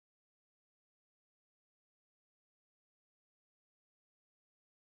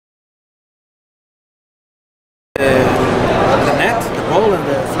the net, the ball, and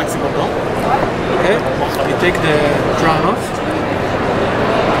the flexible dome. Okay, you take the crown off.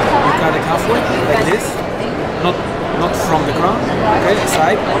 You cut it halfway like this, not from the crown. Okay,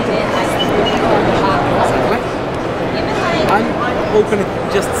 side. Exactly. And open it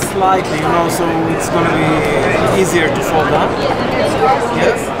just slightly, you know, so it's gonna be easier to fall down.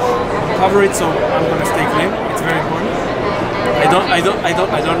 Yes. Cover it, so I'm gonna stay clean. It's very important. I don't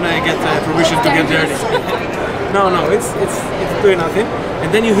get permission to get dirty. No, it's doing nothing.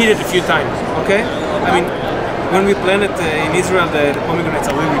 And then you heat it a few times. Okay. I mean, when we plant it in Israel, the pomegranates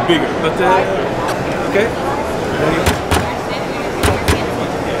are a little bit bigger. But okay.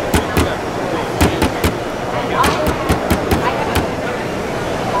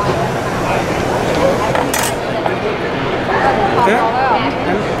 Okay,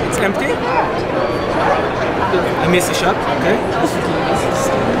 and it's empty. I miss a shot, okay?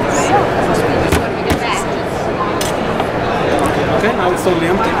 Okay, now it's totally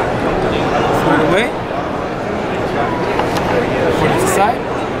empty. Throw it away. Put it aside.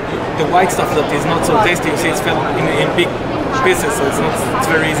 The white stuff that is not so tasty, you see it's fell in big pieces, so it's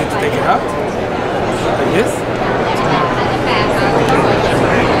very easy to take it out. Like this.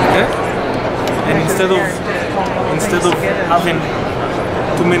 Okay? And instead of having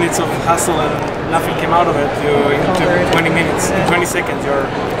 2 minutes of hassle and nothing came out of it, in 20 seconds, you're